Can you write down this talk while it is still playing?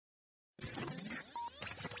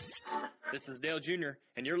This is Dale Jr.,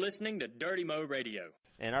 and you're listening to Dirty Mo Radio.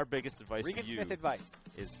 And our biggest advice Regan to you Smith advice.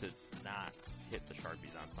 is to not hit the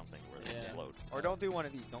Sharpies on something where they explode. Or don't do one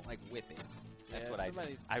of these. Don't, whip it. That's what I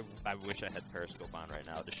do. I wish I had Periscope on right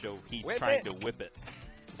now to show Heath Whip trying it. to whip it.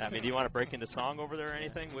 I mean, do you want to break into song over there or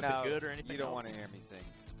anything? Whip it good or anything you don't else? want to hear me sing.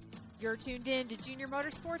 You're tuned in to Junior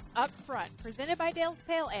Motorsports Up Front, presented by Dale's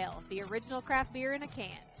Pale Ale, the original craft beer in a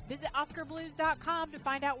can. Visit OscarBlues.com to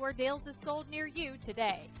find out where Dale's is sold near you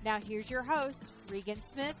today. Now here's your hosts, Regan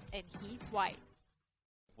Smith and Heath White.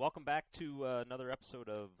 Welcome back to another episode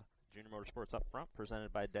of Junior Motorsports Up Front,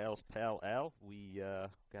 presented by Dale's Pale Ale. We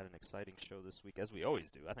got an exciting show this week, as we always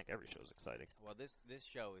do. I think every show is exciting. Well, this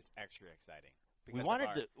show is extra exciting.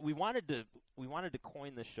 We wanted to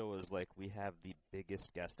coin the show as like we have the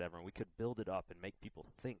biggest guest ever, and we could build it up and make people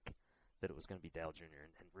think that it was going to be Dale Jr.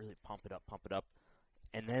 and really pump it up.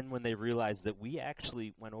 And then when they realized that we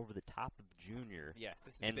actually went over the top of Junior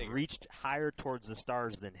and reached higher towards the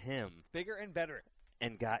stars than him, bigger and better,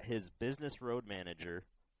 and got his business road manager,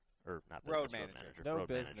 or not business road manager, no road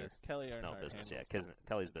business. manager. Kelly Earnhardt. No business,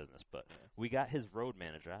 Kelly's business. But we got his road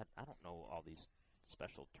manager. I don't know all these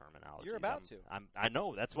special terminology. You're about to. I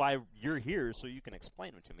know. That's why you're here, so you can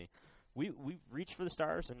explain them to me. We reached for the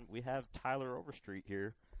stars, and we have Tyler Overstreet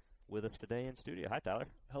here with us today in studio. Hi, Tyler.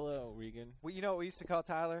 Hello, Regan. Well, you know what we used to call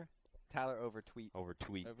Tyler? Tyler Overtweet.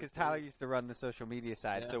 Overtweet. Because Tyler used to run the social media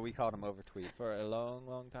side, so we called him Overtweet. For a long,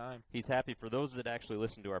 long time. He's happy. For those that actually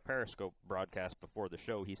listened to our Periscope broadcast before the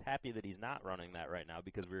show, he's happy that he's not running that right now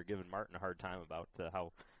because we were giving Martin a hard time about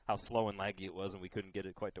how slow and laggy it was, and we couldn't get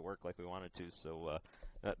it quite to work like we wanted to. So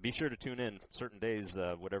be sure to tune in certain days,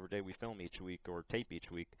 whatever day we film each week or tape each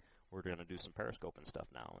week. We're going to do some Periscope and stuff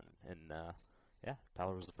now. And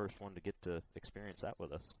Tyler was the first one to get to experience that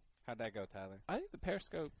with us. How'd that go, Tyler? I think the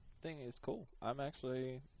Periscope thing is cool. I'm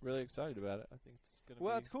actually really excited about it. I think it's going to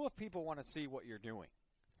Well, it's cool if people want to see what you're doing.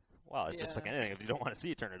 Well, it's just like anything. If you don't want to see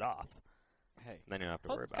it, turn it off. Hey. Then you don't have to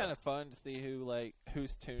Plus, worry it's about kind it. of fun to see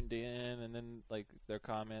who's tuned in and then their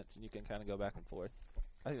comments, and you can kind of go back and forth.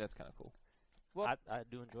 I think that's kind of cool. Well, I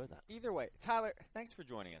do enjoy that. Either way, Tyler, thanks for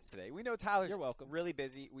joining us today. We know Tyler's You're welcome. really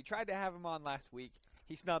busy. We tried to have him on last week.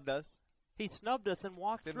 He snubbed us. He snubbed us and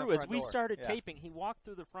walked In the through. As front we door. started Yeah. taping, he walked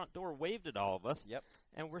through the front door, waved at all of us. Yep.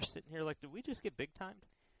 And we're sitting here like, did we just get big timed?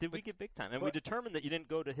 Did we get big time? And we determined that you didn't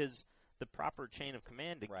go to the proper chain of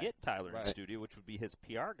command to get Tyler in the studio, which would be his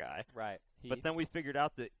PR guy. Right. But then we figured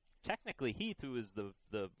out that technically Heath, who is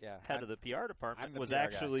the head of the PR department, was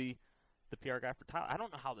actually the PR guy for Tyler. I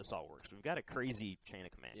don't know how this all works. We've got a crazy chain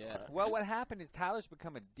of command. Yeah. Well, what happened is Tyler's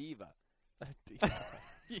become a diva.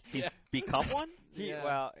 He's become one?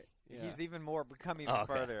 He's even more becoming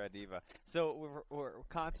further a diva. So we're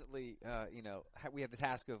constantly, we have the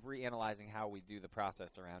task of reanalyzing how we do the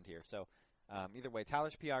process around here. So either way,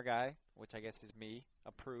 Tyler's PR guy, which I guess is me,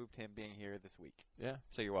 approved him being here this week. Yeah.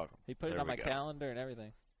 So you're welcome. He put it on my calendar and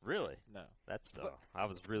everything. Really? No. That's I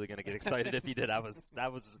was really going to get excited if he did. I was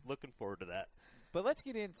looking forward to that. But let's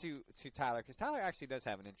get into Tyler, because Tyler actually does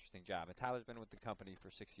have an interesting job. And Tyler's been with the company for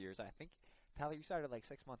 6 years. I think, Tyler, you started like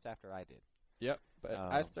 6 months after I did. Yep. But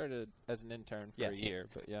I started as an intern for a year.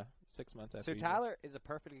 But, 6 months after. So Tyler is a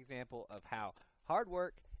perfect example of how hard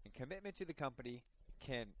work and commitment to the company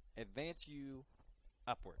can advance you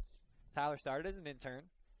upwards. Tyler started as an intern.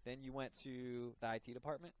 Then you went to the IT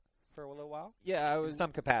department for a little while? Yeah, I was in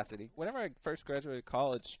some capacity. Whenever I first graduated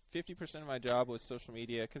college, 50% of my job was social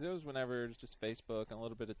media because it was whenever it was just Facebook and a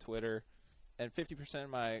little bit of Twitter, and 50% of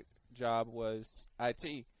my job was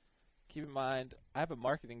IT. Keep in mind, I have a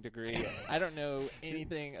marketing degree. I don't know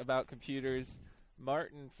anything about computers.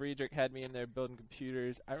 Martin Friedrich had me in there building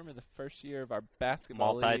computers. I remember the first year of our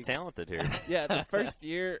basketball league. Multi-talented here. Yeah, the first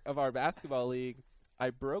year of our basketball league, I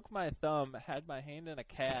broke my thumb, had my hand in a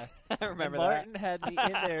cast. I remember Martin had me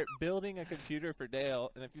in there building a computer for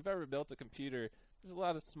Dale. And if you've ever built a computer, there's a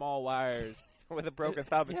lot of small wires. With a broken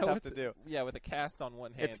thumb, it's tough to do. Yeah, with a cast on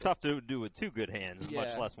one hand. It's tough to do with two good hands,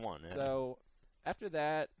 much less one. Yeah. So after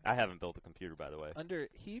that, I haven't built a computer, by the way. Under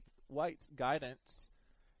Heath White's guidance,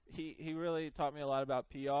 he really taught me a lot about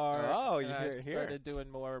PR. Oh, you started doing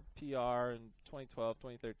more PR in 2012,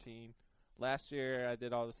 2013. Last year, I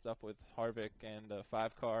did all the stuff with Harvick and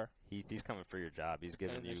 5-car. He's coming for your job. He's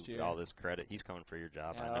giving you all this credit. He's coming for your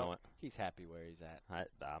job. I know it. He's happy where he's at.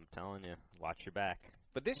 I'm telling you, watch your back.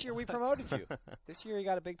 But this year we promoted you. This year you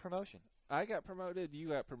got a big promotion. I got promoted. You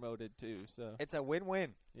got promoted too. So it's a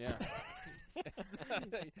win-win. Yeah.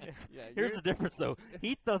 Here's the difference, though.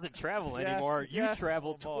 Heath doesn't travel anymore. You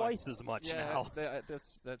travel twice as much now.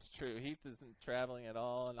 That's true. Heath isn't traveling at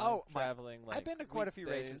all, and I'm traveling. I've been to quite a few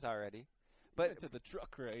races already. But to the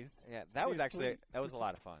truck race. yeah, that was Jeez, actually please. that was a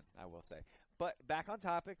lot of fun, I will say. But back on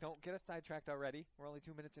topic, don't get us sidetracked already. We're only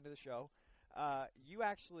 2 minutes into the show. You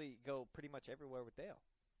actually go pretty much everywhere with Dale.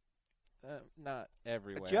 Not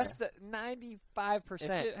everywhere. Just the 95%.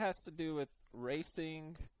 If it has to do with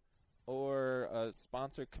racing or a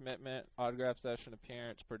sponsor commitment, autograph session,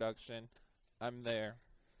 appearance, production, I'm there.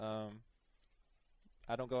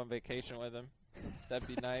 I don't go on vacation with him. That'd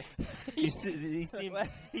be nice. He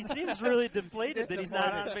seems really deflated that he's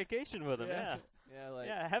not on vacation with him. Yeah.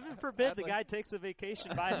 Yeah, Heaven forbid the guy takes a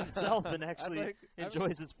vacation by himself and actually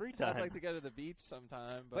enjoys his free time. I'd like to go to the beach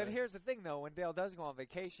sometime. But here's the thing, though. When Dale does go on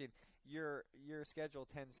vacation, your schedule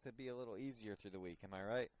tends to be a little easier through the week. Am I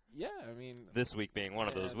right? Yeah, I mean. This week being one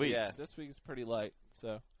of those weeks. Yeah, this week's pretty light,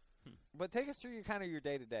 so. But take us through your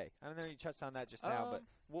day-to-day. I know you touched on that just now,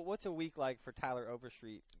 but what's a week like for Tyler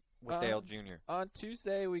Overstreet with Dale Jr.? On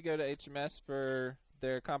Tuesday, we go to HMS for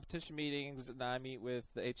their competition meetings, and I meet with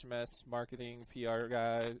the HMS marketing PR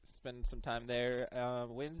guy, spend some time there.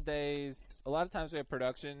 Wednesdays, a lot of times we have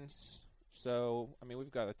productions. So, I mean, we've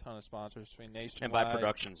got a ton of sponsors between Nationwide. And by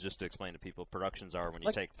productions, just to explain to people, productions are when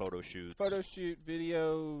you take photo shoots. Photo shoot,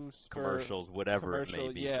 videos. Commercials, whatever it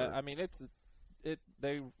may be. Yeah, I mean,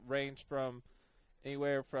 they range from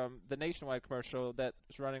anywhere from the Nationwide commercial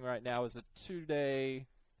that's running right now is a 2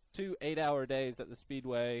 8-hour days at the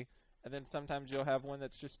Speedway. And then sometimes you'll have one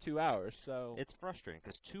that's just 2 hours. So it's frustrating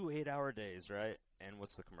because 2 8-hour days, right? And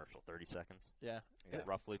what's the commercial? 30 seconds? Yeah.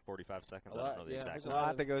 Roughly 45 seconds. I don't know the exact. There's a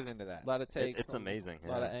lot that goes into that. A lot of takes. It's amazing. A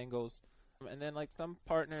lot of angles. And then, like, some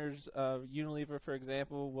partners, Unilever, for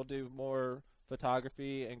example, will do more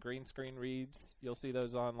photography and green screen reads. You'll see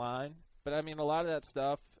those online. But, I mean, a lot of that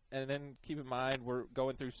stuff, and then keep in mind we're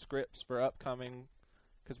going through scripts for upcoming,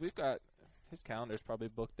 because we've got his calendar's probably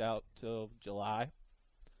booked out till July.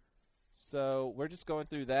 So we're just going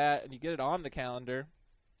through that, and you get it on the calendar,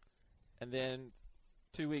 and then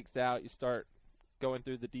 2 weeks out you start going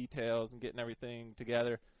through the details and getting everything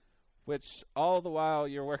together, which all the while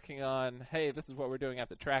you're working on, hey, this is what we're doing at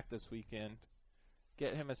the track this weekend.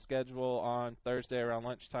 Get him a schedule on Thursday around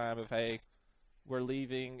lunchtime of, hey, we're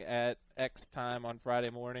leaving at X time on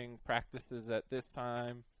Friday morning, practices at this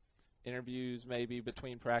time, interviews maybe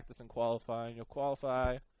between practice and qualifying. You'll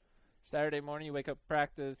qualify. Saturday morning you wake up,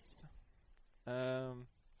 practice.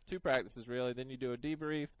 2 practices really. Then you do a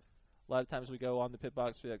debrief. A lot of times we go on the pit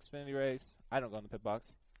box for the Xfinity race. I don't go on the pit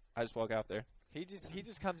box. I just walk out there. He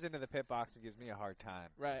just comes into the pit box and gives me a hard time.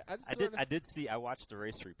 Right. I watched the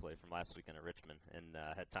race replay from last weekend at Richmond and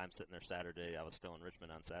had time sitting there Saturday. I was still in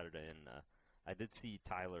Richmond on Saturday, and I did see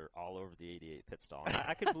Tyler all over the 88 pit stall. And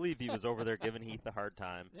I could believe he was over there giving Heath a hard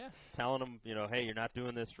time, telling him, hey, you're not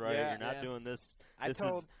doing this right, you're not doing this.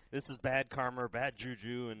 This is bad karma, bad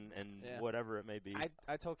juju, and whatever it may be.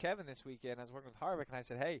 I told Kevin this weekend, I was working with Harvick, and I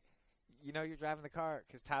said, hey, you're driving the car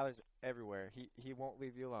because Tyler's everywhere. He won't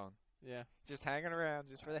leave you alone. Yeah. Just hanging around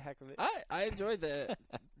just for the heck of it. I enjoyed the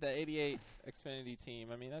 88 Xfinity team.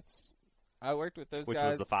 I mean, I worked with those guys. Which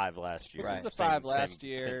was the 5 last year. Which was the 5 last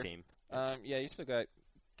year. Same team. Yeah, you still got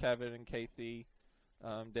Kevin and Casey.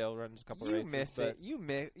 Dale runs a couple races. You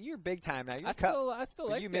miss it. You're big time now. I still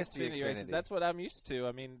like the Xfinity races. That's what I'm used to.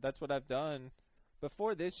 I mean, that's what I've done.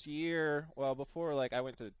 Before this year, I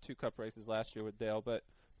went to 2 Cup races last year with Dale, but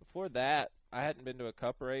before that, I hadn't been to a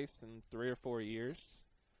Cup race in 3 or 4 years.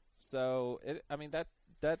 So,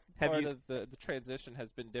 that part of the transition has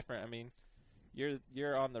been different. I mean,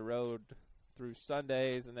 you're on the road through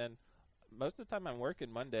Sundays, and then most of the time I'm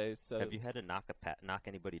working Mondays. So have you had to knock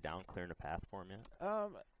anybody down clearing a path for them yet?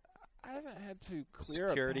 I haven't had to clear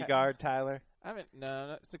security guard, Tyler. I haven't.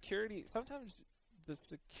 No, security. Sometimes the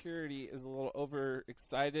security is a little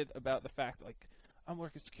overexcited about the fact, like, I'm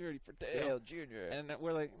working security for Dale Jr. And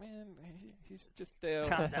we're like, man, he's just Dale.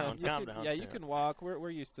 Calm down. Yeah, you can walk. We're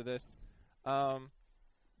used to this.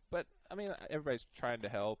 But I mean, everybody's trying to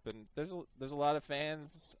help, and there's a lot of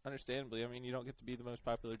fans. Understandably, I mean, you don't get to be the most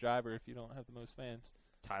popular driver if you don't have the most fans.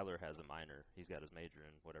 Tyler has a minor. He's got his major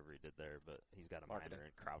in whatever he did there, but he's got a minor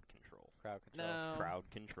in crowd control. Crowd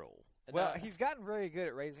control. Well, he's gotten very good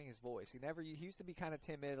at raising his voice. He used to be kind of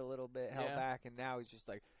timid, a little bit held back, and now he's just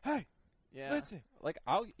like, hey. Yeah. Listen. Like,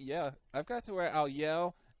 I've got to where I'll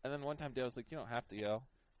yell, and then one time Dale's like, you don't have to yell.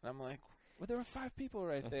 And I'm like, well, there were 5 people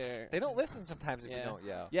right there. They don't listen sometimes if you don't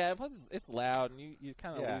yell. Yeah, plus it's loud, and you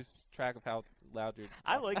kind of lose track of how loud you're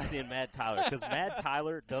I like seeing Mad Tyler, because Mad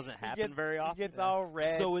Tyler doesn't happen very often. He gets all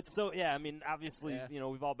red. So I mean, obviously,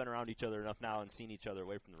 we've all been around each other enough now and seen each other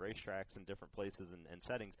away from the racetracks and different places and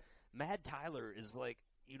settings. Mad Tyler is like,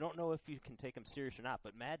 you don't know if you can take him serious or not,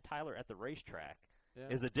 but Mad Tyler at the racetrack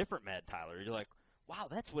is a different Mad Tyler. You're like, wow,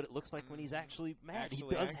 that's what it looks like when he's actually mad. Actually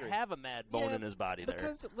he does angry. have a mad bone in his body there.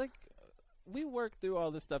 Because, we work through all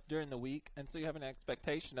this stuff during the week, and so you have an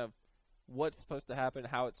expectation of what's supposed to happen,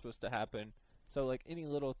 how it's supposed to happen. So, any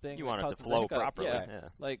little thing you that want it to causes a flow hiccup, properly.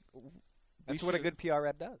 Yeah. That's what a good PR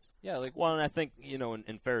rep does. Yeah, Well, and I think,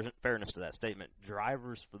 in fairness to that statement,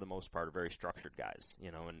 drivers, for the most part, are very structured guys,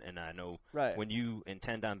 and I know when you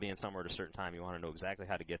intend on being somewhere at a certain time, you want to know exactly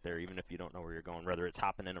how to get there, even if you don't know where you're going, whether it's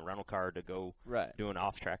hopping in a rental car to go do an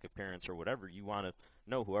off-track appearance or whatever. You want to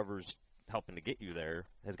know whoever's helping to get you there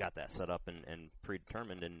has got that set up and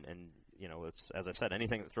predetermined, and it's, as I said,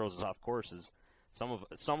 anything that throws us off course is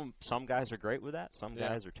some guys are great with that, some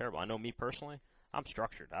guys are terrible. I know me personally, I'm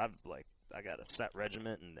structured. I got a set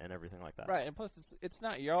regiment and everything like that. Right, and plus it's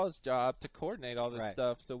not y'all's job to coordinate all this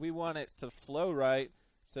stuff, so we want it to flow right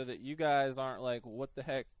so that you guys aren't like, what the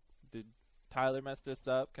heck, did Tyler mess this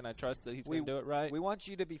up? Can I trust that he's going to do it right? We want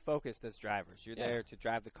you to be focused as drivers. You're there to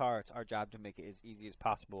drive the car. It's our job to make it as easy as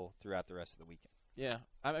possible throughout the rest of the weekend. Yeah,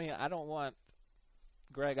 I mean, I don't want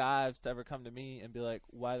Greg Ives to ever come to me and be like,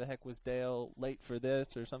 why the heck was Dale late for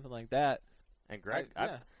this or something like that. And Greg,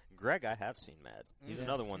 I have seen mad. He's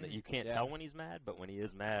another one that you can't tell when he's mad, but when he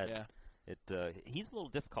is mad, he's a little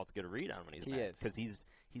difficult to get a read on when he's mad because he's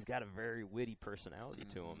got a very witty personality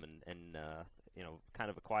to him, and kind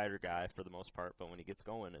of a quieter guy for the most part. But when he gets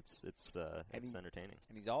going, it's entertaining.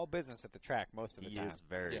 And he's all business at the track most of the time. He is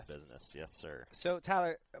very business, yes, sir. So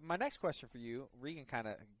Tyler, my next question for you, Regan kind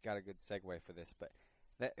of got a good segue for this, but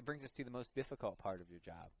that brings us to the most difficult part of your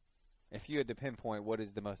job. If you had to pinpoint what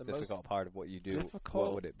is the most difficult part of what you do,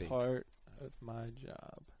 what would it be? Part of my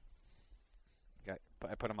job.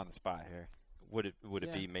 I put him on the spot here. Would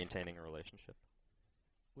it be maintaining a relationship?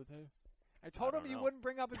 With who? I told him you wouldn't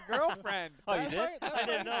bring up his girlfriend. Oh, you did? I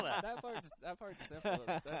didn't know that. That part's simple.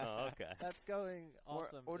 Okay. That's going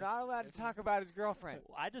awesome. We're not allowed to talk about his girlfriend.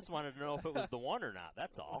 I just wanted to know if it was the one or not.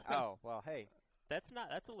 That's all. Oh, well, hey. That's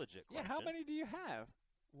a legit question. Yeah, how many do you have?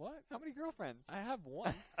 What? How many girlfriends? I have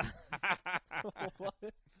one. What?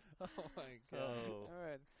 Oh, my God. Oh. All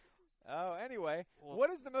right. Oh, anyway, what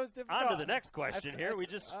is the most difficult? On to the next question here. We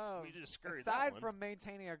just scurried aside that one. from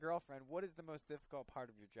maintaining a girlfriend, what is the most difficult part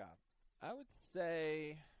of your job? I would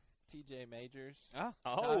say TJ Majors. Oh.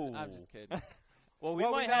 Oh. I'm just kidding. Well, we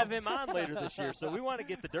might have him on later this year, so we want to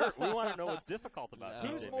get the dirt. We want to know what's difficult about TJ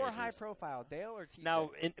Who's more high profile, Dale or TJ?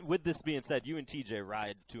 Now, with this being said, you and TJ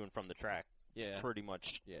ride to and from the track pretty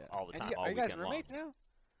much all the time, all weekend long. Are you guys long. roommates now?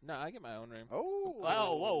 No, I get my own room. Oh.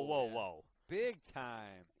 Whoa. Big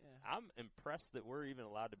time. Yeah. I'm impressed that we're even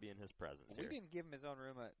allowed to be in his presence We here. didn't give him his own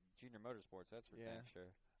room at Junior Motorsports, that's for damn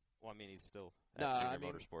sure. Well, I mean, he's still at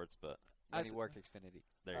Junior Motorsports, but when he worked Xfinity.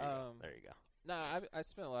 There you go. There you go. No, I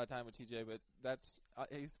spent a lot of time with TJ, but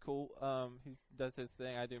he's cool. He does his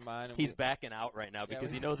thing. I do mine. And he's backing out right now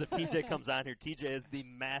because he knows if TJ comes on here, TJ is the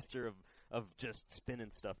master of just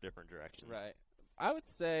spinning stuff different directions. Right. I would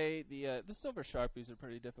say the silver Sharpies are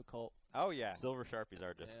pretty difficult. Oh, yeah. Silver Sharpies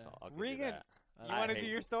are difficult. Yeah. I'll give Regan, you that. You want to do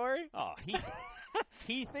your story? Oh, Heath.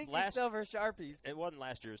 Speaking of silver Sharpies. It wasn't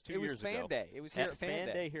last year. It was 2 years ago. It was Fan Day. It was here at Fan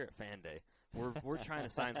Day. Here at Fan Day. We're trying to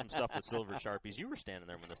sign some stuff with silver Sharpies. You were standing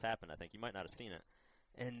there when this happened, I think. You might not have seen it.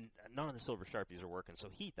 And none of the silver Sharpies are working. So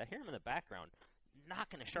Heath, I hear him in the background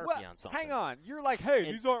knocking a Sharpie on something. Hang on. You're like,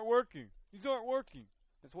 hey, these aren't working. These aren't working.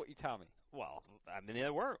 That's what you tell me. Well, I mean, they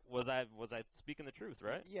weren't. Was I speaking the truth,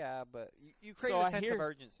 right? Yeah, but you create a sense of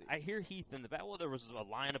urgency. I hear Heath in the back. Well, there was a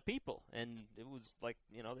line of people, and it was like,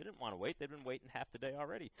 they didn't want to wait. They'd been waiting half the day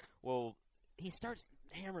already. Well, he starts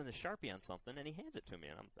hammering the Sharpie on something, and he hands it to me,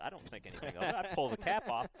 and I don't think anything of it. I pull the cap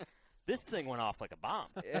off. This thing went off like a bomb.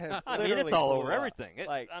 I mean, it's all over everything.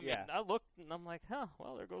 I looked, and I'm like,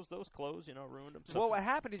 well, there goes those clothes, ruined them. So what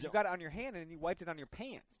happened is you got it on your hand, and then you wiped it on your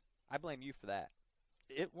pants. I blame you for that.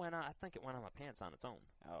 It went on. I think it went on my pants on its own.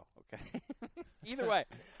 Oh, okay. Either way,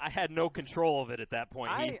 I had no control of it at that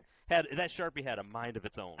point. That Sharpie had a mind of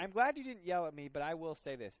its own. I'm glad you didn't yell at me, but I will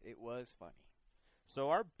say this: it was funny. So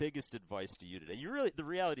our biggest advice to you today, the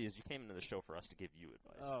reality is you came into the show for us to give you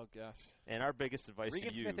advice. Oh gosh. And our biggest advice Regan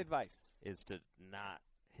to you Smith advice is to not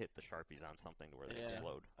hit the Sharpies on something to where they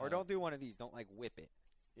explode. Or don't do one of these. Don't whip it.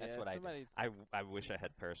 That's what I do. I wish I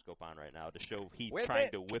had Periscope on right now to show Heath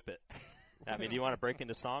trying to whip it. I mean, do you want to break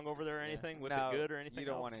into song over there or anything? Whip it good or anything you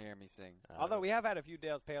don't else? Want to hear me sing. Although we have had a few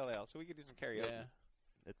Dale's Pale Ale, so we could do some karaoke. Yeah.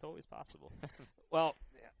 It's always possible. Well,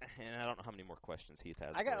 and I don't know how many more questions Heath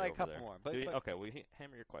has. I got like a couple there. more. Okay, well,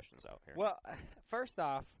 hammer your questions out here. Well, first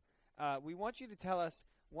off, we want you to tell us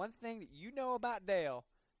one thing that you know about Dale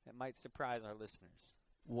that might surprise our listeners.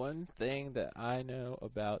 One thing that I know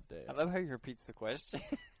about Dale. I love how he repeats the question.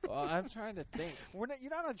 Well, I'm trying to think. You're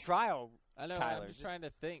not on trial, I know. Tyler. I'm just trying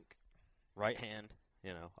to think. Right hand,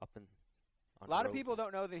 up and. A lot of people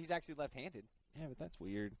don't know that he's actually left-handed. Yeah, but that's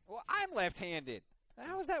weird. Well, I'm left-handed.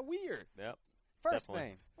 How is that weird? Yep. First Definitely.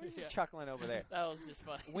 name. What are you chuckling over there? That was just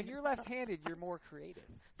funny. When you're left-handed, you're more creative.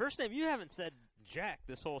 First name, you haven't said Jack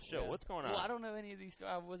this whole show. Yeah. What's going on? Well, I don't know any of these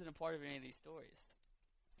stories. I wasn't a part of any of these stories.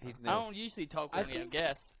 I I don't usually talk with any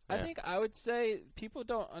guests. I Yeah. think I would say people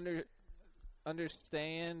don't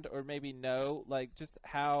understand or maybe know just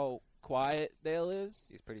how quiet Dale is.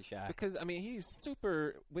 He's pretty shy. Because he's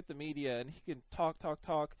super with the media and he can talk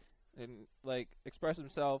and express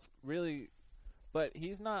himself really, but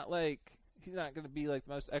he's not going to be the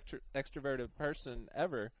most extroverted person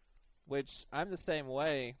ever, which I'm the same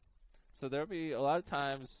way. So there'll be a lot of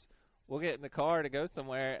times we'll get in the car to go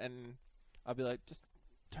somewhere and I'll be like, just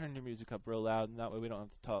turn your music up real loud and that way we don't have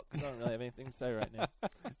to talk. 'Cause I don't really have anything to say right now.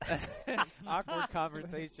 Awkward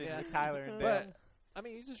conversation with Tyler and But Dale.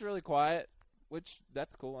 he's just really quiet, which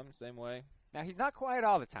that's cool. I'm the same way. Now, he's not quiet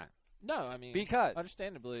all the time. No, Because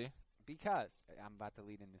understandably. I'm about to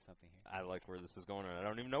lead into something here. I like where this is going, and I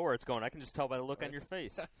don't even know where it's going. I can just tell by the look on your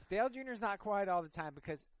face. Dale Jr.'s not quiet all the time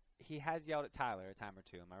because he has yelled at Tyler a time or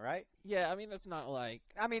two. Am I right? Yeah, that's not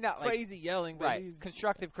not crazy yelling, but right. he's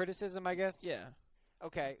Constructive criticism, I guess. yeah.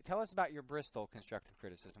 Okay, tell us about your Bristol constructive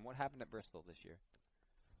criticism. What happened at Bristol this year?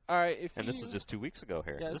 All right, And this was just 2 weeks ago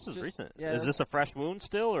here. Yeah, this is just- recent. yeah, is this a fresh wound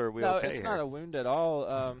still, or are we no, okay it's here? not a wound at all.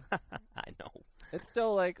 I know. It's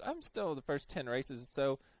still I'm still the first 10 races,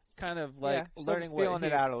 so it's kind of learning feeling what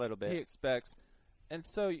it out a little bit. he expects. And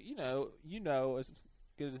so you know as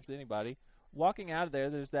good as anybody, walking out of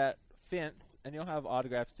there's that fence, and you'll have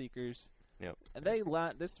autograph seekers. Yep. And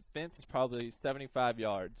this fence is probably 75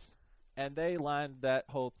 yards. And they lined that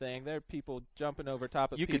whole thing. There are people jumping over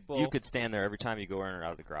top of people. You could stand there every time you go in or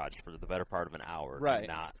out of the garage for the better part of an hour Right. and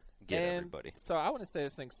not get And everybody. So I want to say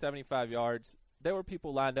this thing's 75 yards. There were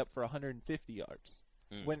people lined up for 150 yards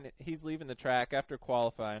when he's leaving the track after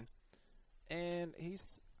qualifying. And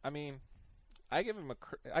I give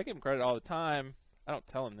him credit all the time. I don't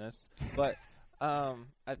tell him this, but I'm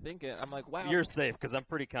like, wow. You're safe because I'm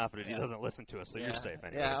pretty confident he doesn't listen to us, so you're safe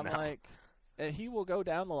anyways. Yeah, I'm now. like, and he will go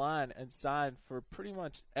down the line and sign for pretty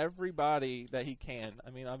much everybody that he can.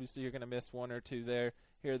 Obviously you're going to miss one or two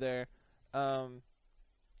here, there.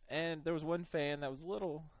 And there was one fan that was a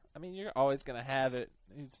little, you're always going to have it.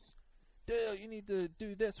 He's, Dale, you need to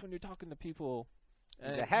do this when you're talking to people.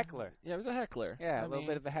 He's a heckler. Yeah, he was a heckler. Yeah, a little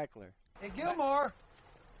bit of a heckler. Hey, Gilmore,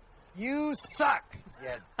 you suck, you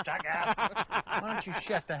jackass. Why don't you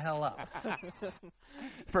shut the hell up?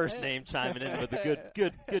 First name chiming in with a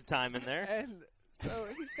good time in there. And so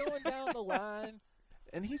he's going down the line,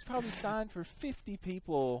 and he's probably signed for 50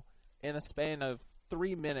 people in a span of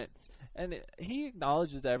 3 minutes. And he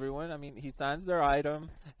acknowledges everyone. He signs their item.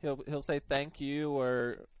 He'll say thank you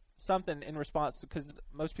or something in response, because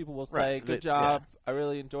most people will say, Right. good job, I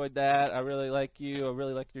really enjoyed that, I really like you, I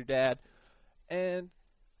really like your dad. And,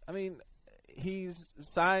 he's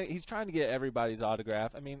trying to get everybody's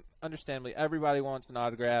autograph. Understandably, everybody wants an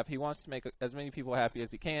autograph. He wants to make as many people happy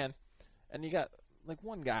as he can. And you got,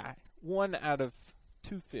 one guy, 1 out of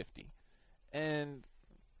 250. And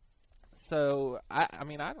so, I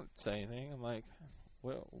don't say anything. I'm like,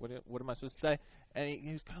 well, what am I supposed to say? And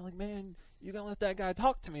he was kind of like, man, you gonna let that guy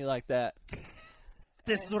talk to me like that?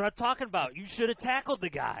 This is what I'm talking about. You should have tackled the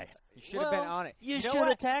guy. You should have been on it. You know should have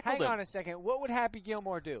what? tackled Hang him. on a second. What would Happy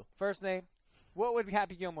Gilmore do? First name. What would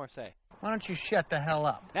Happy Gilmore say? Why don't you shut the hell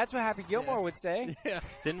up? That's what Happy Gilmore would say. Yeah.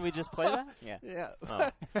 Didn't we just play that? Yeah. Yeah. Oh.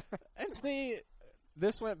 And see,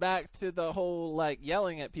 this went back to the whole,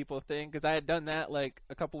 yelling at people thing, because I had done that,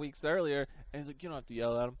 a couple weeks earlier, and he's like, you don't have to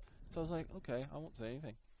yell at him. So I was like, okay, I won't say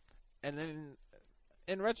anything. And then,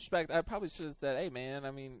 in retrospect, I probably should have said, hey, man,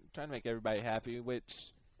 trying to make everybody happy,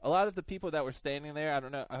 which a lot of the people that were standing there, I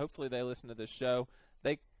don't know, hopefully they listen to this show,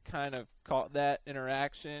 they kind of caught that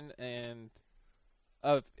interaction and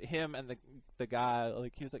of him and the guy,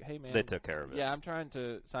 he was like, hey, man. They took care of it. Yeah, I'm trying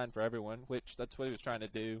to sign for everyone, which that's what he was trying to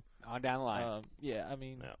do. On down the line. Yeah.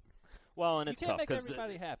 Well, and you it's can't tough make because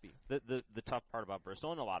everybody happy. the tough part about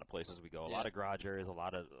Bristol, and a lot of places we go, a lot of garage areas, a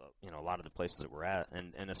lot of the places that we're at,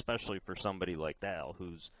 and especially for somebody like Dale,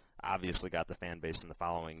 who's obviously got the fan base and the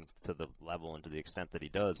following to the level and to the extent that he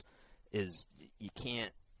does, is you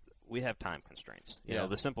can't. We have time constraints. You know,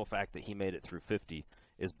 the simple fact that he made it through 50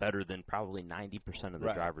 is better than probably 90% of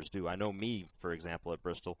the drivers do. I know me, for example, at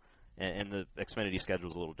Bristol, and the Xfinity schedule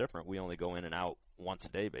is a little different. We only go in and out once a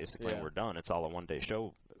day, basically, and we're done. It's all a one-day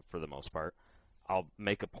show for the most part. I'll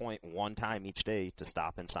make a point one time each day to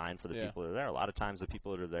stop and sign for the people that are there. A lot of times the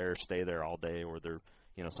people that are there stay there all day, or they're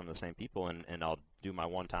some of the same people, and I'll do my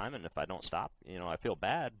one time, and if I don't stop, I feel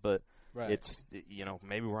bad, but it's,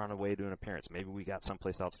 maybe we're on the way to an appearance. Maybe we got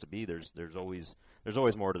someplace else to be. There's always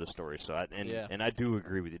more to the story. So I do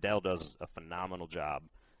agree with you. Dale does a phenomenal job,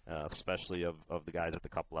 especially of the guys at the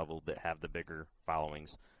Cup level that have the bigger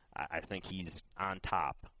followings. I think he's on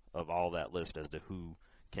top of all that list as to who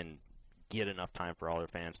can get enough time for all their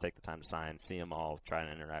fans, take the time to sign, see them all, try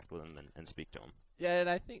and interact with them, and speak to them. Yeah, and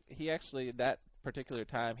I think he actually, that particular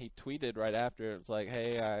time, he tweeted right after. It was like,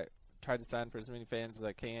 hey, I tried to sign for as many fans as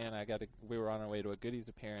I can. We were on our way to a Goodies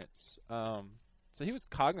appearance. So he was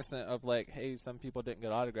cognizant of, like, hey, some people didn't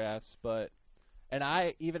get autographs, and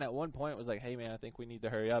I even at one point was like, hey, man, I think we need to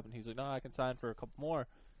hurry up. And he's like, no, I can sign for a couple more.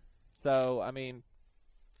 So, I mean,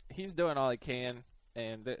 he's doing all he can,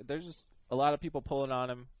 and there's just a lot of people pulling on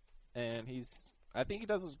him, and I think he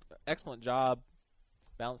does an excellent job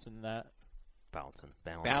balancing that.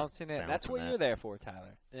 Balancing it. That's what you're there for,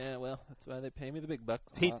 Tyler. Yeah, well, that's why they pay me the big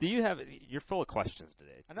bucks. Heath, you're full of questions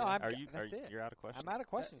today. I know. You're out of questions? I'm out of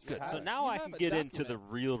questions. Good. So now I can get into the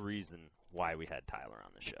real reason why we had Tyler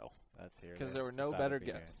on the show. Let's hear it. Because there were no better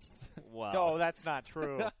guests. Wow. No, that's not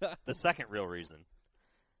true. The second real reason.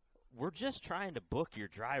 We're just trying to book your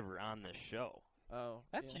driver on this show. Oh,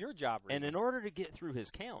 that's your job. And in order to get through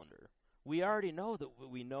his calendar, we already know that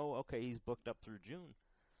okay, he's booked up through June.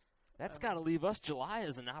 That's got to leave us July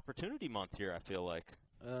as an opportunity month here, I feel like.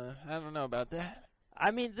 I don't know about that. I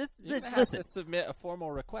mean, listen, have to submit a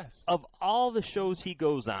formal request. Of all the shows he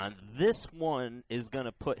goes on, this one is going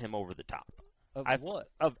to put him over the top. Of what?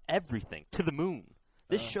 Of everything. To the moon.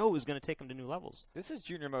 This show is going to take him to new levels. This is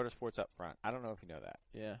Junior Motorsports up front. I don't know if you know that.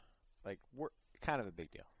 Yeah. Like, we're kind of a big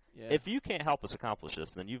deal. Yeah. If you can't help us accomplish this,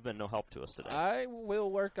 then you've been no help to us today. I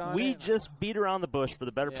will work on it. We just beat around the bush for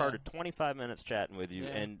the better part of 25 minutes chatting with you,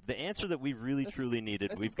 and the answer that we really, truly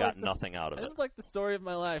needed, we've got nothing out of it. This is like the story of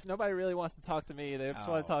my life. Nobody really wants to talk to me. They just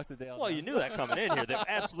want to talk to Dale. Well, you knew that coming in here. That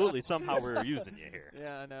absolutely somehow we were using you here.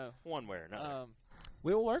 Yeah, I know. One way or another.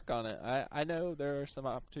 We'll work on it. I know there are some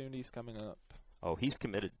opportunities coming up. Oh, he's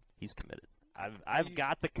committed. He's committed. I've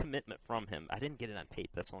got the commitment from him. I didn't get it on tape.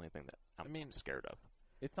 That's the only thing that I'm scared of.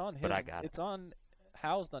 It's on his. But I got it's on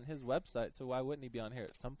housed on his website. So why wouldn't he be on here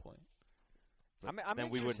at some point?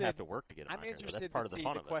 Then we wouldn't have to work to get him on here. That's part of the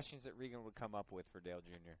fun of it. The questions that Regan would come up with for Dale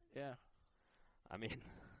Jr. Yeah. I mean,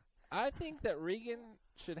 I think that Regan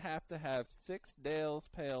should have to have 6 Dale's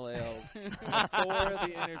Pale Ales before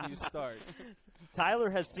the interview starts.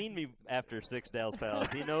 Tyler has seen me after 6 Dale's Pale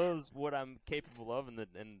Ales. He knows what I'm capable of and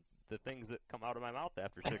the things that come out of my mouth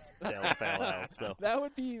after 6 Dale's Pale Ales. So that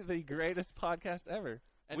would be the greatest podcast ever.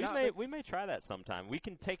 And we may try that sometime. We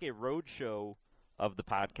can take a road show of the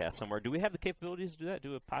podcast somewhere. Do we have the capabilities to do that?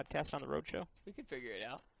 Do a podcast on the road show? We can figure it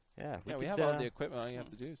out. Yeah, we have all the equipment. All you have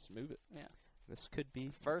to do is move it. Yeah. This could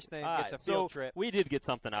be first thing gets a field trip. We did get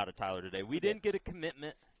something out of Tyler today. We didn't get a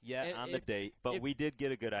commitment yet on the date, but we did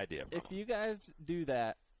get a good idea from him. If you guys do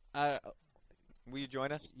that, will you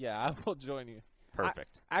join us? Yeah, I will join you.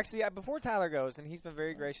 Perfect. Actually, before Tyler goes, and he's been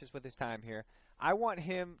very gracious with his time here, I want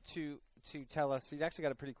him to tell us. He's actually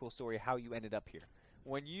got a pretty cool story how you ended up here.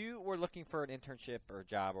 When you were looking for an internship or a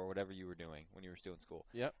job or whatever you were doing when you were still in school,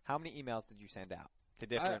 how many emails did you send out to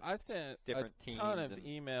different I sent different a teams ton of and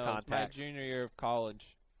emails contacts? my junior year of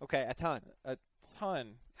college. Okay, a ton. A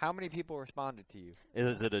ton. How many people responded to you?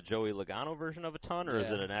 Is it a Joey Logano version of a ton, or is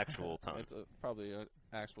it an actual ton? It's probably an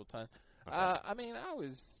actual ton. Okay. I mean, I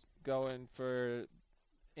was going for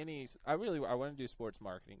I want to do sports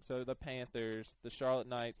marketing. So the Panthers, the Charlotte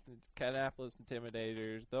Knights, Catapolis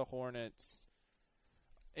Intimidators, the Hornets,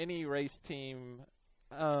 any race team.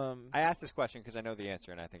 I asked this question because I know the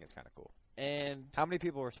answer, and I think it's kind of cool. And how many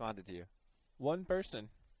people responded to you? One person.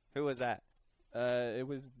 Who was that? It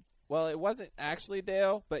wasn't actually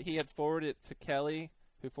Dale, but he had forwarded it to Kelly,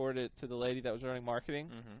 who forwarded it to the lady that was running marketing.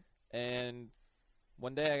 Mm-hmm. And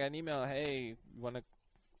one day I got an email, hey,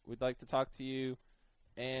 we'd like to talk to you.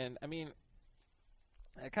 And, I mean,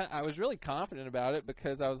 I was really confident about it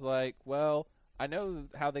because I was like, well, I know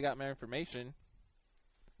how they got my information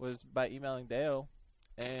was by emailing Dale.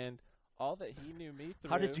 And all that he knew me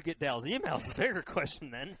through. How did you get Dale's email? It's a bigger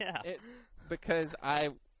question then, yeah. Because I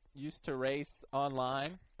used to race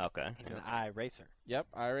online. Okay. He's an iRacer. Yep,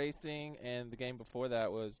 iRacing, and the game before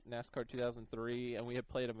that was NASCAR 2003, and we had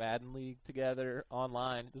played a Madden League together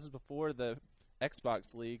online. This is before the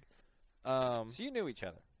Xbox League. So you knew each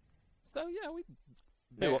other. So, yeah, we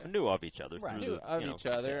knew of each other. Right. Through each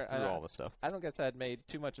other. Through all the stuff. I don't guess I had made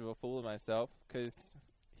too much of a fool of myself because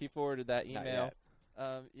he forwarded that email.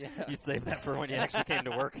 Yeah. You saved that for when you actually came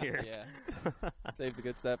to work here. Yeah. Saved the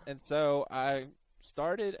good stuff. And so I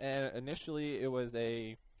started, and initially it was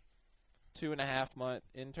a 2.5-month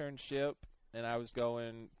internship, and I was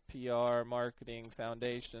going PR, marketing,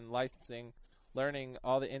 foundation, licensing, learning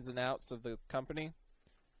all the ins and outs of the company.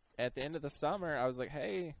 At the end of the summer, I was like,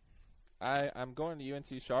 hey, I'm going to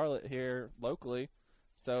UNC Charlotte here locally,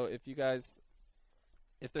 so if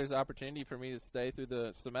there's an opportunity for me to stay through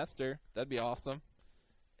the semester, that'd be awesome.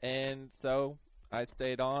 And so I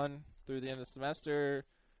stayed on through the end of the semester,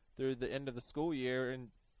 through the end of the school year in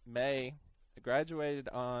May. I graduated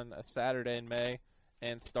on a Saturday in May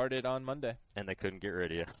and started on Monday. And they couldn't get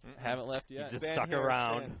rid of you. Haven't left yet. You just Been stuck here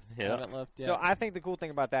around. since. Yeah. Haven't left yet. So I think the cool thing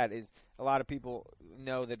about that is a lot of people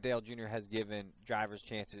know that Dale Jr. has given drivers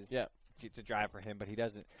chances to drive for him, but he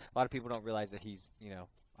doesn't. A lot of people don't realize that he's,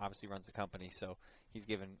 obviously runs the company, so he's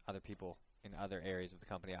given other people in other areas of the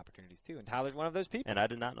company opportunities too. And Tyler's one of those people. And I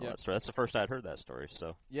did not know that story. That's the first I'd heard that story.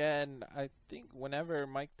 So yeah, and I think whenever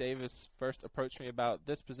Mike Davis first approached me about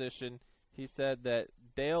this position, he said that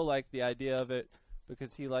Dale liked the idea of it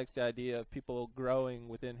because he likes the idea of people growing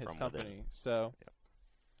within his company. Within. So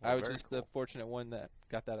Well, I was very just cool. the fortunate one that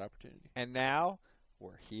got that opportunity. And now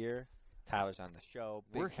we're here. Tyler's on the show.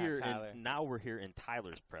 Big we're time here, Tyler. and now we're here in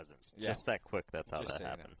Tyler's presence. Yes. Just that quick. That's how Just that so you know.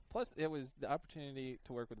 happened. Plus, it was the opportunity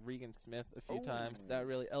to work with Regan Smith a few Oh. times. That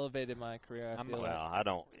really elevated my career, I feel like. Well,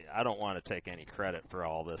 I don't want to take any credit for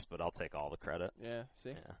all this, but I'll take all the credit. Yeah,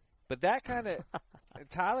 see? Yeah. But that kind of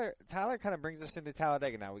Tyler kind of brings us into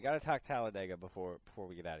Talladega now. We got to talk Talladega before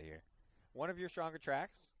we get out of here. One of your stronger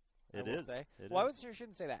tracks. It I will is. say. It Well, is. I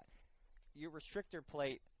shouldn't say that. Your restrictor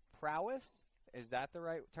plate prowess, is that the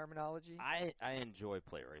right terminology? I enjoy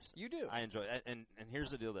plate racing. You do. I enjoy it. And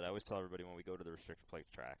here's the deal that I always tell everybody when we go to the restrictor plate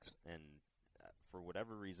tracks, and for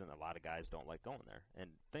whatever reason, a lot of guys don't like going there, and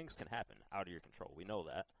things can happen out of your control. We know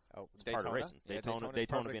that. Oh, It's Daytona? part of racing. Yeah, Daytona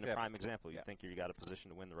Daytona's being perfect a prime example. You Yeah. think you got a position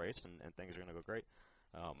to win the race, and things are going to go great.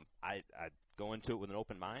 I go into it with an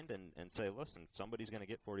open mind and say, listen, somebody's going to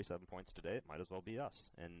get 47 points today. It might as well be us.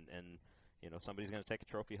 And somebody's going to take a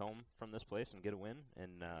trophy home from this place and get a win.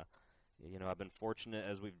 And I've been fortunate,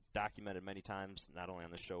 as we've documented many times, not only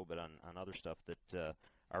on the show but on other stuff, that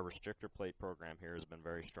our restrictor plate program here has been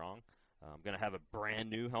very strong. I'm going to have a brand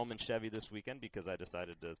new Hellman Chevy this weekend because I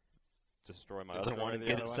decided to destroy my other one and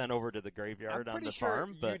get it sent over to the graveyard I'm on the pretty sure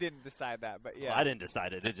farm. But you didn't decide that, but yeah. well, I didn't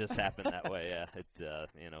decide it. It just happened that way. Yeah,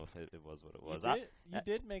 it was what it was. You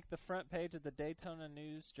did make the front page of the Daytona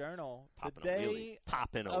News Journal the Popping a wheelie. day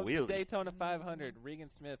Popping a of the wheelie. Daytona 500. Regan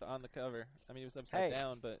Smith on the cover. I mean, he was upside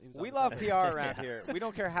down, but he was on we the love cover. PR around here. We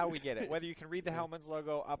don't care how we get it, whether you can read the Hellman's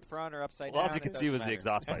logo up front or upside Well, down. all you it can see doesn't was the matter.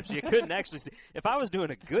 exhaust pipes. You couldn't actually see. If I was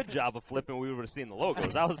doing a good job of flipping, we would have seen the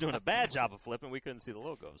logos. I was doing a bad job of flipping, we couldn't see the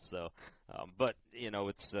logos. So, but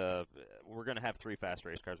it's we're going to have 3 fast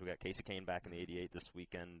race cars. We got Casey Kane back in the 88 this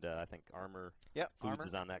weekend. I think Armor Yep, Foods Armor.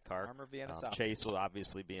 is on that car. Armor Vienna South. Chase will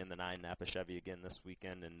obviously be in the 9 Napa Chevy again this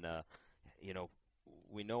weekend, and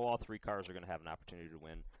we know all 3 cars are going to have an opportunity to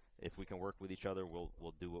win. If we can work with each other, we'll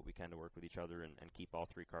do what we can to work with each other and keep all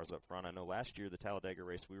 3 cars up front. I know last year, the Talladega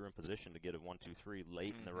race, we were in position to get a 1, 2, 3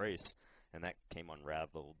 late in the race, and that came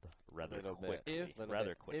unraveled rather Little bit. quickly.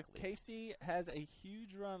 Quickly. If Casey has a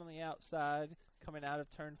huge run on the outside coming out of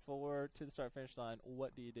turn 4 to the start-finish line,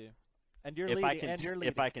 what do you do? And you're leading.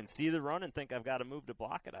 If I can see the run and think I've got to move to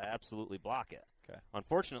block it, I absolutely block it. Okay.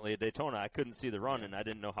 Unfortunately, at Daytona, I couldn't see the run, and I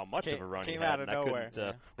didn't know how much of a run he came had. out of and nowhere. I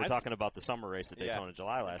couldn't, We're talking about the summer race at Daytona,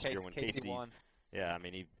 July last year when Casey won. Yeah, I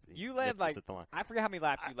mean, he You led nipped us at the line. I forget how many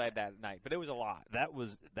laps you led that night, but it was a lot.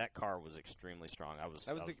 That car was extremely strong. I was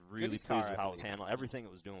the really Goodies pleased car, with I how it was believe. handled. Everything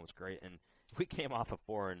it was doing was great, and we came off of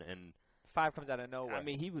 4 and 5 comes out of nowhere. I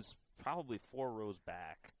mean, he was probably 4 rows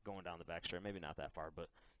back going down the back straight, maybe not that far, but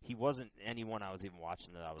he wasn't anyone I was even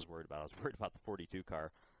watching that I was worried about. I was worried about the 42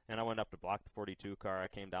 car, and I went up to block the 42 car. I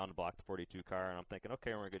came down to block the 42 car, and I'm thinking,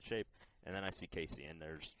 okay, we're in good shape. And then I see Casey, and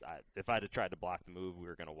if I'd have tried to block the move, we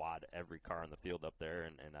were going to wad every car in the field up there,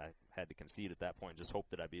 and I had to concede at that point, just hope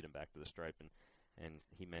that I beat him back to the stripe, and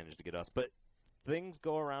he managed to get us. But things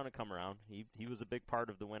go around and come around. He was a big part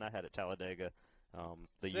of the win I had at Talladega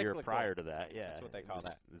the year Cyclical. prior to that. Yeah, That's what they call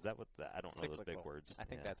that. Is that what I don't know those big Cyclical. words. I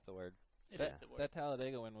think Yeah. that's the word. That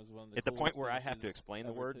Talladega win was one of the At the point coolest where I have to finishes explain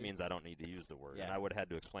the ever, word too. means I don't need to use the word, Yeah. and I would have had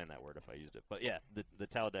to explain that word if I used it. But yeah, the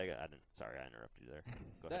Talladega. Sorry, I interrupted you there.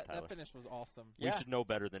 Go ahead, Tyler. That finish was awesome. We should know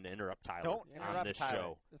better than to interrupt Tyler Don't on interrupt this Tyler.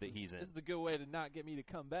 show This that is, he's in. This is a good way to not get me to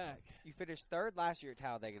come back. You finished 3rd last year at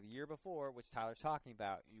Talladega. The year before, which Tyler's talking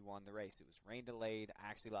about, you won the race. It was rain delayed. I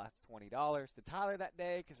actually lost $20 to Tyler that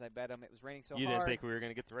day because I bet him it was raining so You hard. didn't think we were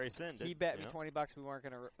going to get the race in, did He you? bet me You know? $20 we were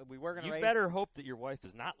going to You race. better hope that your wife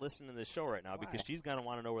is not listening to this show show right now because she's going to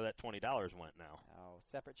want to know where that $20 went now. Oh,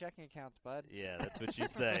 separate checking accounts, bud. Yeah, that's what you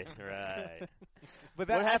say. Right. But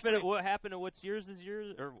what happened? What happened to what's yours is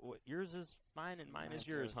yours, or what yours is mine and mine is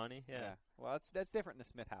yours, honey? Yeah. Well, that's different in the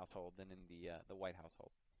Smith household than in the White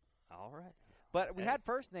household. All right. But we had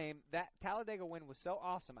First Name. That Talladega win was so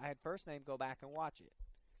awesome. I had First Name go back and watch it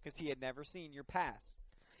because he had never seen your pass.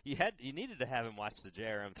 You needed to have him watch the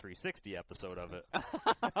JRM 360 episode of it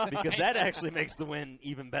because that actually makes the win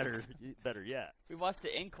even better yet. We watched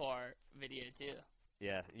the in-car video too.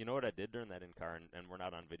 Yeah, you know what I did during that in-car, and we're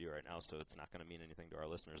not on video right now, so it's not going to mean anything to our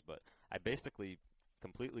listeners, but I basically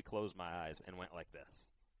completely closed my eyes and went like this,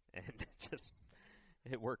 and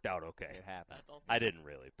it worked out okay. It happened. That's awesome. I didn't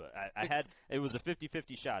really, but it was a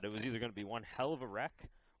 50-50 shot. It was either going to be one hell of a wreck,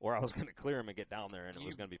 or I was going to clear him and get down there, and it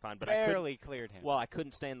was going to be fine. But barely cleared him. Well, I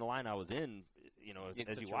couldn't stay in the line I was in. You know,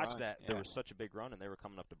 as you watch that, yeah. There was such a big run, and they were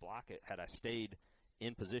coming up to block it. Had I stayed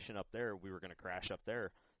in position up there, we were going to crash up there.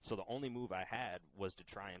 So the only move I had was to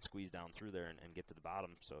try and squeeze down through there and get to the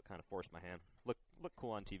bottom. So it kind of forced my hand. Look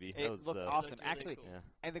cool on TV. It looked awesome, really actually. cool. Yeah.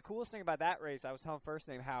 And the coolest thing about that race, I was telling First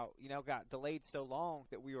Name how got delayed so long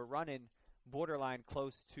that we were running borderline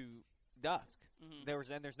close to dusk. Mm-hmm.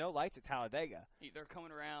 There's no lights at Talladega. They're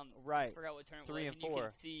coming around. Right. I forgot what turn it 3 was. and 4. You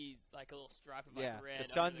can see like a little stripe of red. The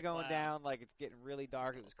sun's under going cloud. down. Like it's getting really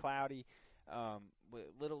dark. It was cloudy. With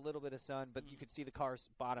little bit of sun, but you could see the cars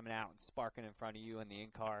bottoming out and sparking in front of you in the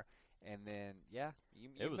in-car. And then,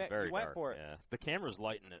 it was you very went dark. for it. Yeah. The camera's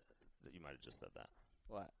lighting it. You might have just said that.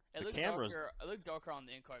 What? It looked darker on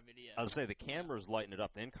the in-car video. I was say the camera's lighting it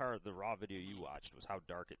up. The in-car, the raw video you watched was how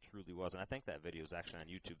dark it truly was, and I think that video is actually on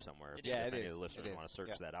YouTube somewhere. If any of the listeners want to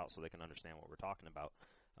search that out, so they can understand what we're talking about.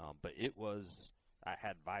 But it was. I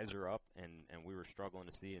had visor up, and we were struggling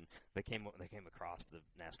to see, and they came across. The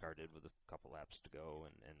NASCAR did with a couple laps to go,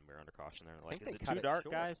 and we were under caution there. Like, is it too dark,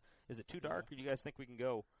 guys? Is it too dark, or do you guys think we can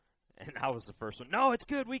go? And I was the first one. No, it's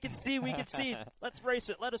good. We can see. Let's race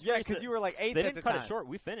it. Let us race it. Yeah, because you were like 8th They at didn't the cut time. it short.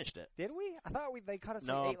 We finished it. Did we? I thought they cut us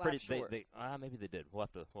no, like 8 laps short. Maybe they did. We'll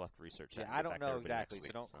have to research that. Yeah, I don't know exactly,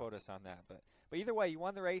 so don't quote us on that. But either way, you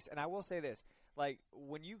won the race, and I will say this: like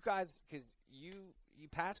when you guys, because you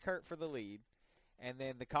passed Kurt for the lead. And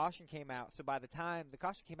then the caution came out. So by the time the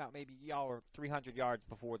caution came out, maybe y'all were 300 yards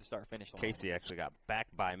before the start-finish line. Casey actually got back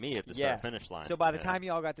by me at the start-finish line. So by the time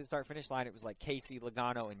y'all got to the start-finish line, it was like Casey,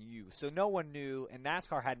 Logano, and you. So no one knew, and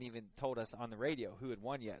NASCAR hadn't even told us on the radio who had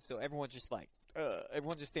won yet. So everyone's just like,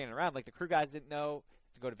 everyone's just standing around. Like the crew guys didn't know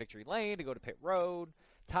to go to Victory Lane, to go to pit road.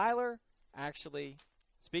 Tyler, actually,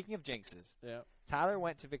 speaking of jinxes, Tyler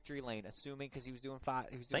went to Victory Lane, assuming because he was doing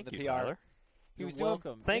Thank the you, PR. Tyler. He was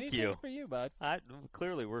welcome. Thank Anything you for you, bud.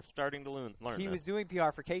 Clearly, we're starting to learn. He was doing PR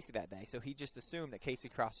for Casey that day, so he just assumed that Casey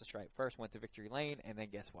crossed the stripe first, went to Victory Lane, and then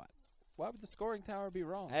guess what? Why would the scoring tower be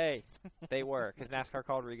wrong? Hey, they were, because NASCAR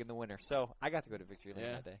called Regan the winner. So I got to go to Victory Lane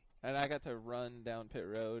that day. And I got to run down pit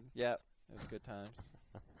road. Yep. It was good times.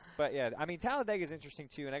 But, yeah, I mean, Talladega is interesting,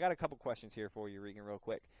 too, and I got a couple questions here for you, Regan, real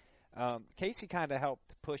quick. Casey kind of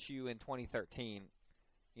helped push you in 2013,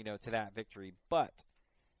 to that victory, but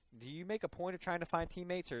do you make a point of trying to find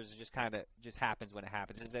teammates, or is it just kind of just happens when it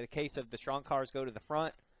happens? Is it a case of the strong cars go to the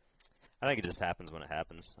front? I think it just happens when it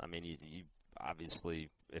happens. I mean, you obviously,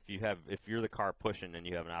 if you're the car pushing and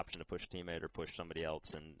you have an option to push a teammate or push somebody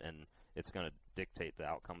else, and it's going to dictate the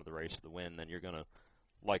outcome of the race, the win, then you're going to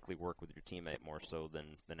likely work with your teammate more so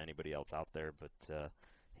than anybody else out there. But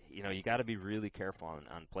you got to be really careful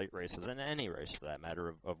on plate races and any race for that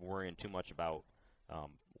matter of worrying too much about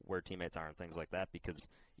where teammates are and things like that, because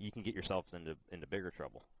you can get yourselves into bigger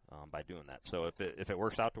trouble by doing that. So if it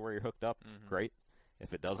works out to where you're hooked up, great.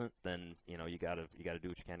 If it doesn't, then you gotta do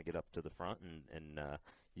what you can to get up to the front, and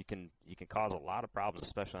you can cause a lot of problems,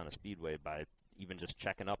 especially on a speedway, by even just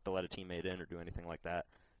checking up to let a teammate in or do anything like that,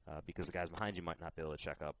 because the guys behind you might not be able to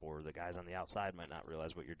check up, or the guys on the outside might not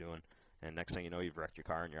realize what you're doing, and next thing you know, you've wrecked your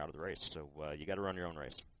car and you're out of the race. So you got to run your own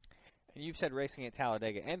race. And you've said racing at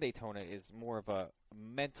Talladega and Daytona is more of a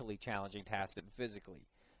mentally challenging task than physically.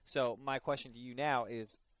 So my question to you now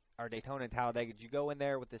is, are Daytona and Talladega, did you go in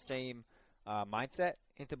there with the same mindset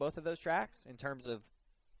into both of those tracks in terms of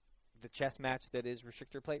the chess match that is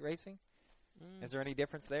restrictor plate racing? Is there any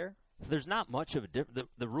difference there? There's not much of a difference.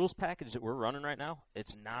 The rules package that we're running right now,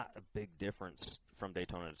 it's not a big difference from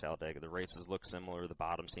Daytona to Talladega. The races look similar. The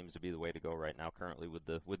bottom seems to be the way to go right now currently with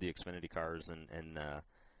the Xfinity cars, and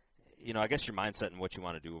I guess your mindset and what you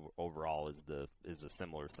want to do overall is a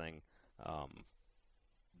similar thing.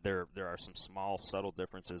 There are some small, subtle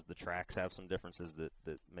differences. The tracks have some differences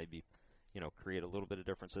that maybe, create a little bit of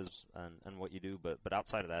differences on what you do. But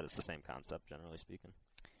outside of that, it's the same concept, generally speaking.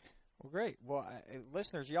 Well, great. Well,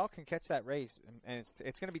 listeners, y'all can catch that race, and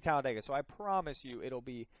it's going to be Talladega. So I promise you, it'll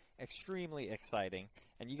be extremely exciting,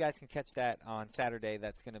 and you guys can catch that on Saturday.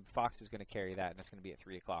 Fox is going to carry that, and it's going to be at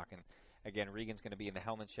 3:00. And again, Regan's going to be in the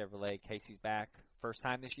Hellman Chevrolet. Casey's back, first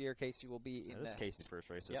time this year. Casey will be in this is Casey's first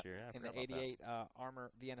race this year. Yeah, in the '88 Armour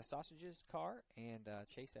Vienna Sausages car, and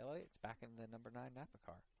Chase Elliott's back in the number 9 Napa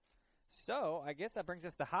car. So I guess that brings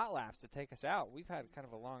us to Hot Laps to take us out. We've had kind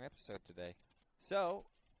of a long episode today. So.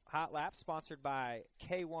 Hot Laps sponsored by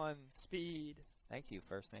K1 Speed. Thank you,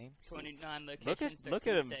 first name. 29 locations. Look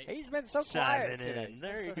at him. He's been so quiet today.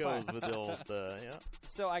 There he goes with the old, yeah.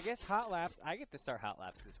 So I guess Hot Laps, I get to start Hot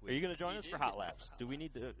Laps this week. Are you going to join us for Hot Laps? Do we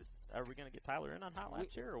need to, are we going to get Tyler in on Hot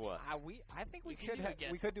Laps here or what? I think we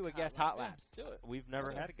could do a guest Hot Laps. Do it. We've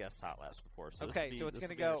never had a guest Hot Laps before. So okay, so it's going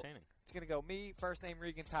to go, me, first name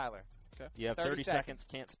Regan, Tyler. Okay. You have 30 seconds,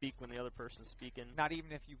 can't speak when the other person's speaking. Not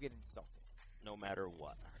even if you get insulted. No matter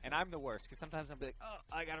what. And I'm the worst, because sometimes I'll be like, oh,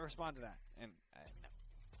 I got to respond to that. And no.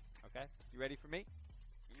 Okay? You ready for me?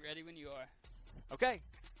 I'm ready when you are. Okay.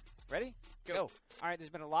 Ready? Go. All right,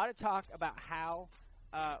 there's been a lot of talk about how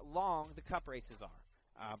long the Cup races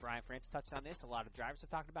are. Brian France touched on this. A lot of drivers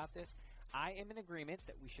have talked about this. I am in agreement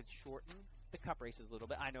that we should shorten the Cup races a little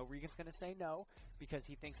bit. I know Regan's going to say no, because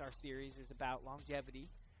he thinks our series is about longevity.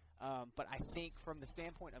 But I think from the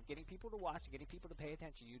standpoint of getting people to watch and getting people to pay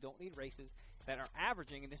attention, you don't need races that are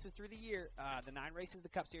averaging, and this is through the year, the 9 races the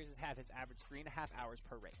Cup Series has averaged 3.5 hours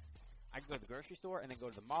per race. I can go to the grocery store and then go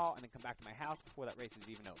to the mall and then come back to my house before that race is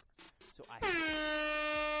even over. So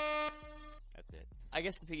that's it. I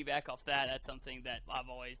guess to piggyback off that, that's something that I've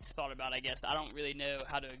always thought about, I guess. I don't really know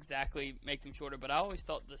how to exactly make them shorter, but I always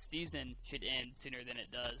thought the season should end sooner than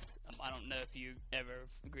it does. I don't know if you ever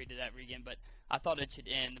agreed to that, Regan, but I thought it should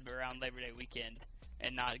end around Labor Day weekend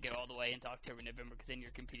and not go all the way into October, November, because then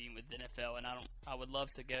you're competing with the NFL, and I would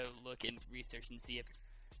love to go look and research and see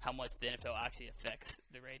how much the NFL actually affects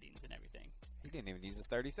the ratings and everything. He didn't even use his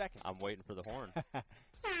 30 seconds. I'm waiting for the horn.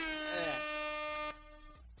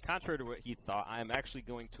 Contrary to what Heath thought, I'm actually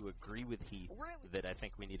going to agree with Heath that I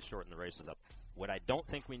think we need to shorten the races up. What I don't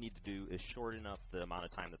think we need to do is shorten up the amount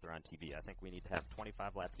of time that they're on TV. I think we need to have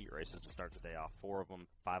 25-lap heat races to start the day off, 4 of them,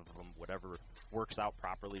 5 of them, whatever works out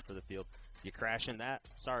properly for the field. You crash in that,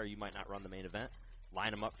 sorry, you might not run the main event.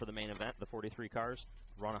 Line them up for the main event, the 43 cars,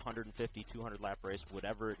 run 150, 200-lap race,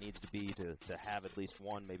 whatever it needs to be to have at least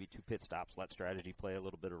 1, maybe 2 pit stops. Let strategy play a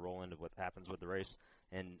little bit of role into what happens with the race,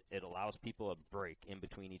 and it allows people a break in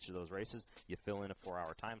between each of those races. You fill in a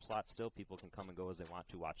 4-hour time slot still. People can come and go as they want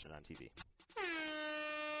to watch it on TV.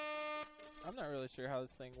 I'm not really sure how this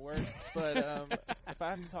thing works, but if I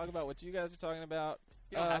have to talk about what you guys are talking about,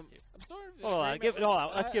 you don't have to. I'm sort of hold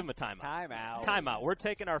on. Let's give him a timeout. Timeout. We're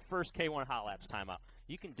taking our first K1 Hot Laps timeout.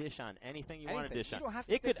 You can dish on anything you want to dish on. Don't have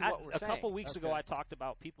to stick to what we're saying. A couple weeks ago, I talked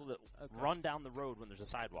about people that run down the road when there's a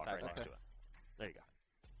sidewalk right next to it. There you go.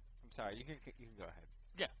 I'm sorry. You can go ahead.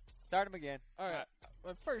 Yeah. Start him again. All right.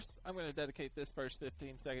 Well, first, I'm going to dedicate this first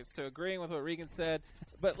 15 seconds to agreeing with what Regan said,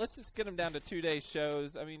 but let's just get them down to 2-day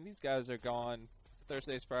shows. I mean, these guys are gone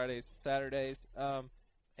Thursdays, Fridays, Saturdays,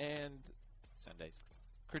 and Sundays.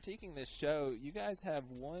 Critiquing this show, you guys have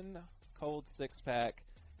 1 cold 6-pack,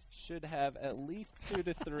 should have at least 2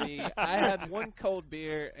 to 3. I had 1 cold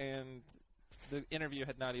beer, and the interview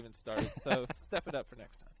had not even started, so step it up for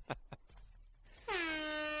next time.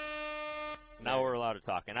 Now we're allowed to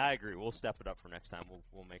talk, and I agree. We'll step it up for next time.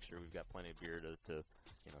 We'll make sure we've got plenty of beer to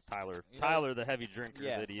Tyler, the heavy drinker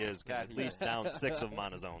that he is, can at least down 6 of them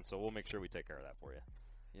on his own. So we'll make sure we take care of that for you.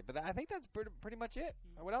 Yeah, but I think that's pretty much it.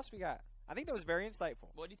 What else we got? I think that was very insightful.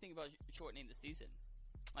 What do you think about shortening the season?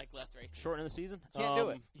 Like less races. Shortening the season? You can't do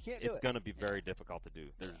it. You can't do it. It's going to be very difficult to do.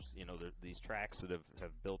 There's, these tracks that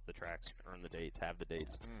have built the tracks, earn the dates, have the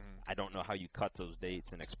dates. Mm-hmm. I don't know how you cut those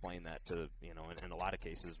dates and explain that to, in a lot of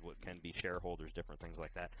cases, what can be shareholders, different things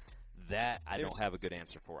like that. That I don't have a good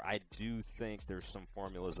answer for. I do think there's some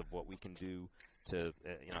formulas of what we can do to,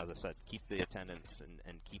 as I said, keep the attendance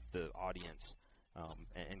and keep the audience.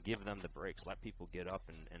 And give them the breaks. Let people get up,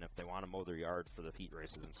 and if they want to mow their yard for the heat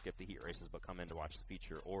races and skip the heat races but come in to watch the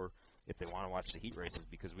feature, or if they want to watch the heat races,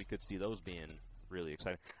 because we could see those being really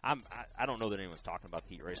exciting. I don't know that anyone's talking about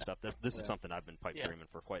the heat race stuff. This is something I've been pipe dreaming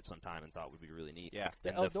for quite some time and thought would be really neat. Yeah,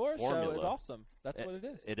 the Eldora show is awesome. That's what it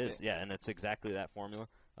is. It is, yeah, and it's exactly that formula.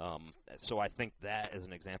 So I think that is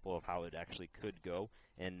an example of how it actually could go.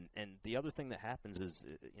 And the other thing that happens is,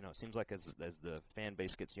 it seems like as the fan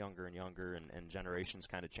base gets younger and younger and generations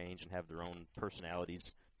kind of change and have their own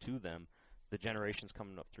personalities to them, the generations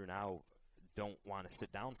coming up through now don't want to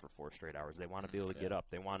sit down for 4 straight hours. They want to be able to get up.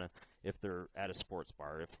 They want to, if they're at a sports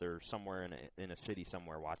bar, if they're somewhere in a city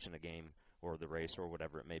somewhere watching a game or the race or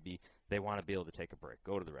whatever it may be, they want to be able to take a break,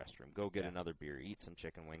 go to the restroom, go get another beer, eat some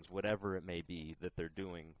chicken wings, whatever it may be that they're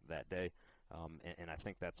doing that day. And I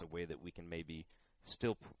think that's a way that we can maybe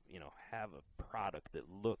still, have a product that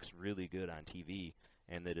looks really good on TV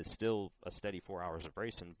and that is still a steady 4 hours of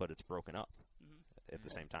racing, but it's broken up at the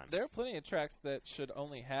same time. There are plenty of tracks that should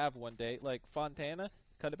only have one date, like Fontana.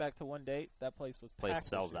 Cut it back to one date. That place was packed. Place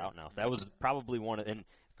sells out now. That was probably and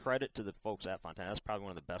credit to the folks at Fontana. That's probably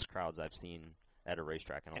one of the best crowds I've seen at a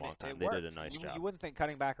racetrack in a long time. They did a nice job. You wouldn't think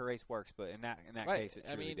cutting back a race works, but in that case, it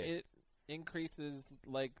truly did. It increases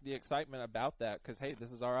the excitement about that because hey,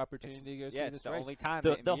 this is our opportunity to go see this race. It's the only time.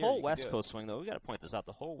 The whole West Coast swing, though, we got to point this out.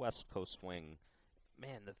 The whole West Coast swing,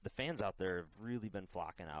 man, the fans out there have really been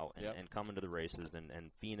flocking out and coming to the races.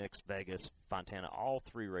 And Phoenix, Vegas, Fontana, all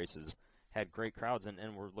 3 races had great crowds,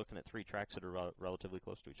 and we're looking at 3 tracks that are relatively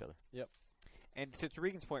close to each other. Yep. And to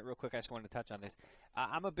Regan's point, real quick, I just wanted to touch on this.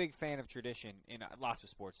 I'm a big fan of tradition in lots of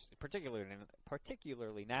sports, particularly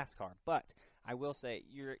NASCAR. But I will say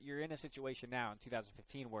you're in a situation now in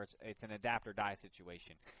 2015 where it's an adapt or die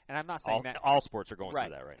situation. And I'm not saying that all sports are going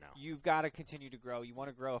through that right now. You've got to continue to grow. You want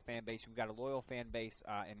to grow a fan base. You've got a loyal fan base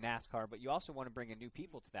in NASCAR, but you also want to bring in new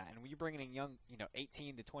people to that. And when you're bringing in young,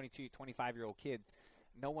 18 to 22, 25-year-old kids,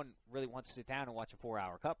 no one really wants to sit down and watch a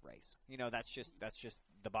 4-hour Cup race. That's just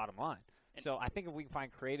the bottom line. So I think if we can find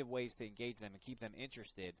creative ways to engage them and keep them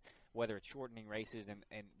interested, whether it's shortening races, and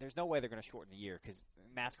there's no way they're going to shorten the year because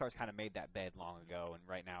NASCAR's kind of made that bed long ago, and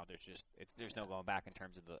right now there's no going back in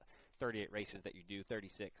terms of the 38 races that you do,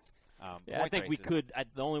 36. I think we could.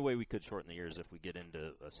 The only way we could shorten the year is if we get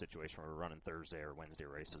into a situation where we're running Thursday or Wednesday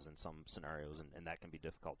races in some scenarios, and that can be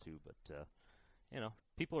difficult too. But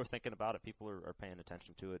people are thinking about it. People are paying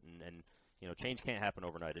attention to it, and change can't happen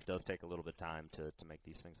overnight. It does take a little bit of time to make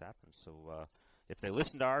these things happen. So if they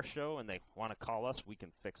listen to our show and they want to call us, we can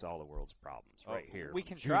fix all the world's problems right here. We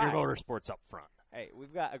can Junior try. Motorsports up front. Hey,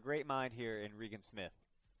 we've got a great mind here in Regan Smith,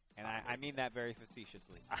 and I mean that very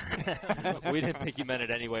facetiously. We didn't think you meant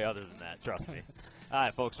it any way other than that. Trust me. All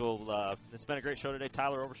right, folks. Well, it's been a great show today.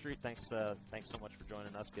 Tyler Overstreet, thanks so much for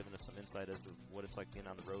joining us, giving us some insight as to what it's like being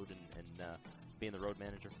on the road and being the road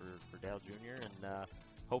manager for Dale Jr. And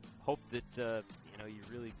hope that you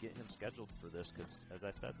really get him scheduled for this because, as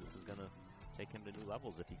I said, this is going to take him to new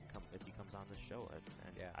levels if he comes on this show.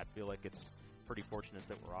 And I feel like it's pretty fortunate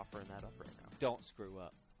that we're offering that up right now. Don't screw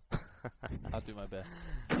up. I'll do my best.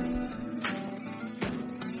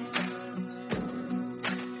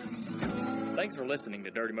 Thanks for listening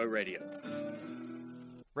to Dirty Mo Radio.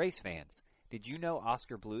 Race fans, did you know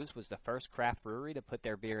Oscar Blues was the first craft brewery to put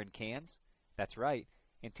their beer in cans? That's right.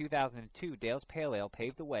 In 2002, Dale's Pale Ale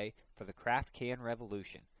paved the way for the craft can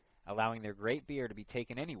revolution, allowing their great beer to be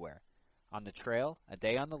taken anywhere, on the trail, a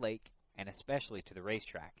day on the lake, and especially to the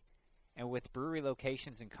racetrack. And with brewery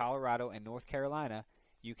locations in Colorado and North Carolina,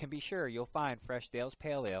 you can be sure you'll find fresh Dale's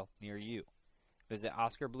Pale Ale near you. Visit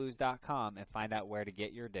OscarBlues.com and find out where to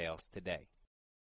get your Dales today.